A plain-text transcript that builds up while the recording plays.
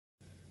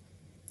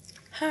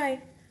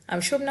Hi, I'm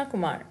Shobna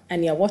Kumar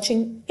and you're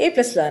watching A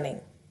Plus Learning.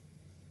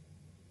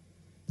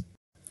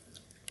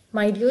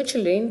 My dear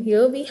children,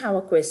 here we have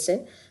a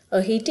question.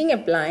 A heating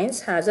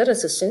appliance has a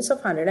resistance of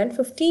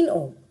 115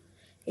 ohm.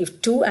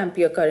 If 2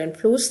 ampere current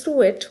flows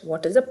through it,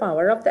 what is the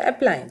power of the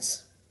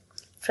appliance?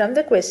 From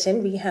the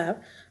question we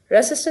have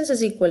resistance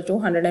is equal to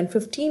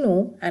 115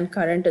 ohm and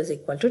current is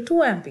equal to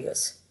 2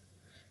 amperes.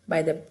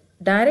 By the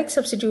direct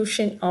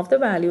substitution of the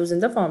values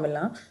in the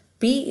formula,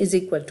 P is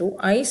equal to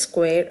I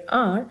square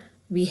R,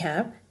 we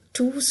have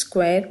 2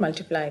 square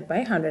multiplied by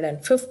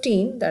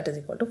 115, that is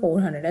equal to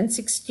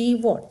 460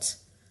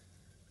 watts.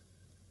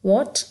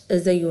 What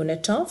is the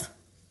unit of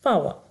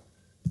power?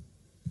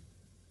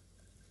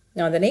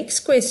 Now the next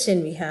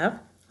question we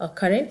have, a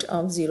current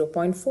of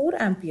 0.4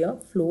 ampere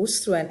flows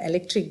through an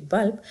electric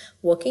bulb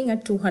working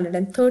at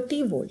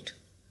 230 volt.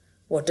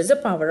 What is the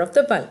power of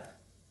the bulb?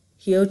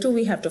 Here too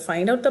we have to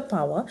find out the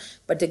power,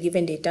 but the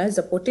given data is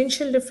the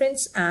potential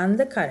difference and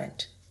the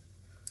current.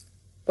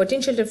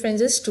 Potential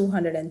difference is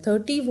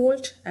 230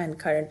 volt and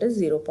current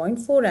is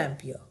 0.4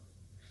 ampere.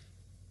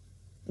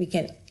 We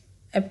can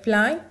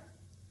apply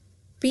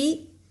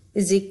P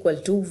is equal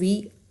to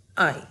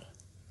VI.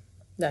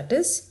 That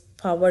is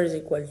power is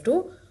equal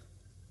to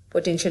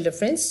potential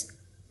difference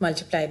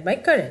multiplied by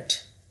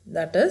current.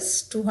 That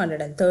is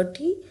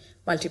 230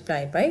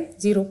 multiplied by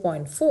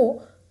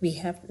 0.4, we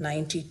have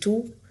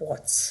 92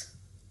 watts.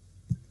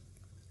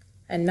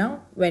 And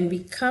now when we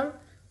come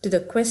to the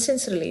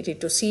questions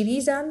related to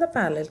series and the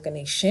parallel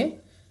connection,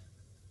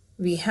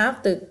 we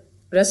have the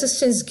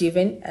resistance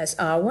given as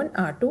R1,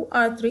 R2,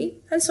 R3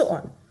 and so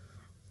on.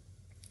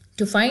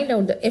 To find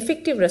out the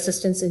effective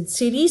resistance in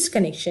series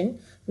connection,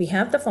 we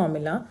have the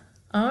formula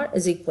R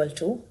is equal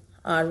to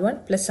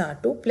R1 plus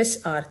R2 plus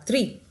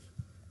R3.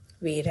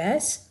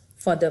 Whereas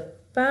for the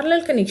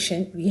parallel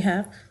connection, we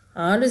have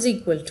R is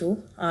equal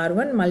to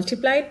R1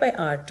 multiplied by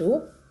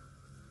R2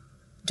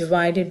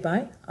 divided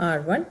by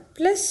R1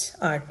 plus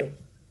R2.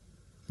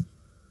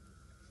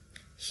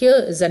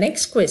 Here is the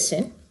next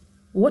question.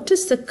 What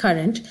is the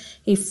current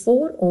if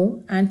 4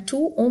 ohm and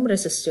 2 ohm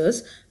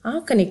resistors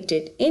are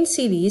connected in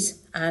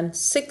series and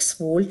 6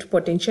 volt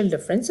potential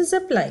difference is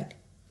applied?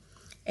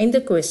 In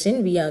the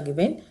question we are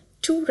given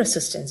two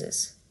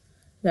resistances.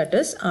 That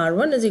is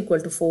R1 is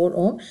equal to 4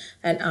 ohm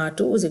and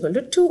R2 is equal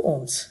to 2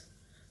 ohms.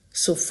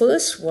 So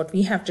first what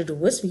we have to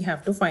do is we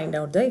have to find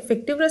out the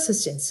effective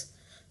resistance.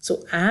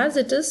 So as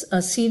it is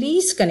a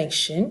series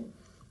connection,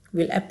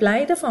 we'll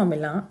apply the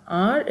formula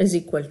R is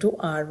equal to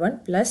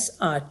R1 plus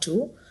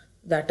R2.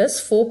 That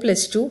is 4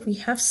 plus 2, we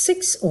have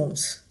 6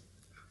 ohms.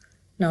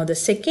 Now the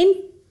second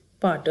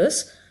part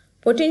is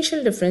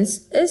potential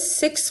difference is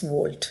 6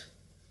 volt.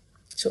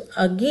 So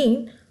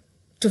again,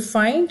 to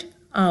find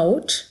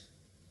out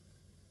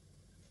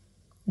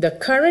the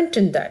current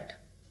in that,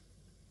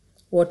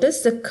 what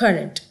is the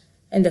current?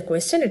 In the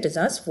question it is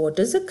asked, what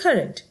is the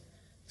current?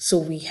 So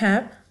we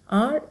have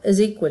R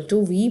is equal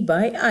to V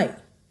by I.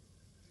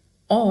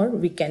 Or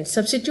we can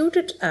substitute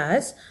it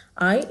as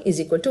I is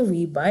equal to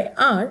V by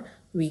R.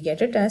 We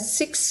get it as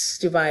 6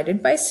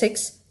 divided by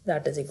 6,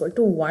 that is equal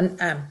to 1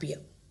 ampere.